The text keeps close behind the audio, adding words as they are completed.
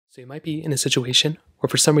So you might be in a situation where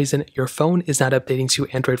for some reason your phone is not updating to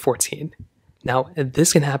Android 14. Now,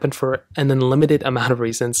 this can happen for an unlimited amount of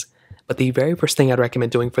reasons, but the very first thing I'd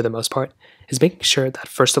recommend doing for the most part is making sure that,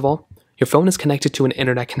 first of all, your phone is connected to an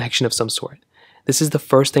internet connection of some sort. This is the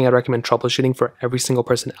first thing I'd recommend troubleshooting for every single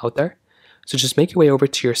person out there. So just make your way over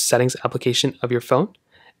to your settings application of your phone,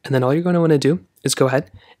 and then all you're going to want to do is go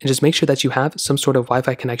ahead and just make sure that you have some sort of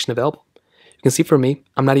Wi-Fi connection available. You can see for me,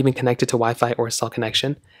 I'm not even connected to Wi-Fi or a cell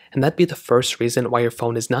connection, and that'd be the first reason why your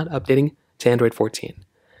phone is not updating to Android 14.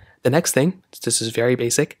 The next thing, this is very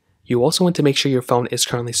basic, you also want to make sure your phone is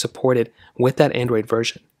currently supported with that Android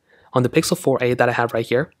version. On the Pixel 4a that I have right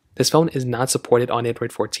here, this phone is not supported on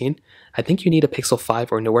Android 14. I think you need a Pixel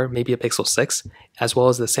 5 or newer, maybe a Pixel 6, as well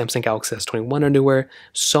as the Samsung Galaxy S21 or newer,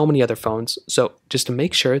 so many other phones. So just to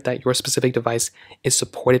make sure that your specific device is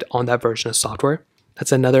supported on that version of software,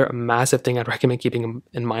 that's another massive thing I'd recommend keeping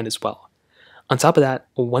in mind as well. On top of that,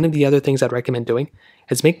 one of the other things I'd recommend doing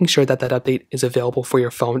is making sure that that update is available for your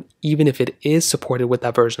phone, even if it is supported with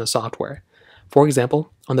that version of software. For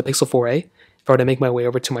example, on the Pixel 4a, if I were to make my way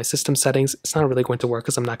over to my system settings, it's not really going to work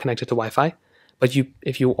because I'm not connected to Wi-Fi. But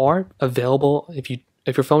if you are available, if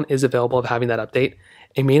your phone is available of having that update,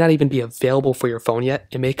 it may not even be available for your phone yet.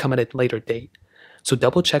 It may come at a later date. So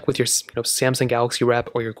double check with your Samsung Galaxy rep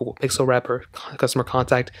or your Google Pixel rep or customer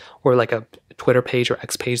contact or like a Twitter page or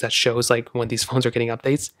X page that shows like when these phones are getting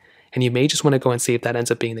updates. And you may just want to go and see if that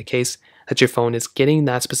ends up being the case, that your phone is getting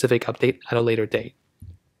that specific update at a later date.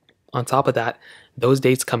 On top of that, those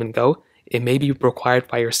dates come and go. It may be required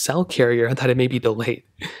by your cell carrier that it may be delayed.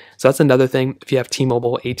 So that's another thing. If you have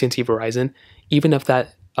T-Mobile, AT&T, Verizon, even if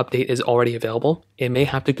that update is already available, it may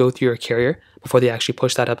have to go through your carrier before they actually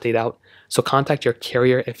push that update out. So contact your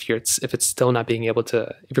carrier if it's still not being able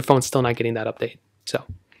to, if your phone's still not getting that update. So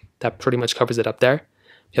that pretty much covers it up there.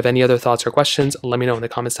 If you have any other thoughts or questions, let me know in the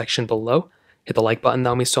comment section below. Hit the like button,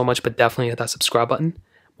 that would mean so much, but definitely hit that subscribe button.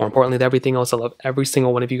 More importantly than everything else, I love every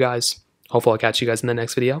single one of you guys. Hopefully I'll catch you guys in the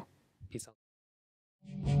next video.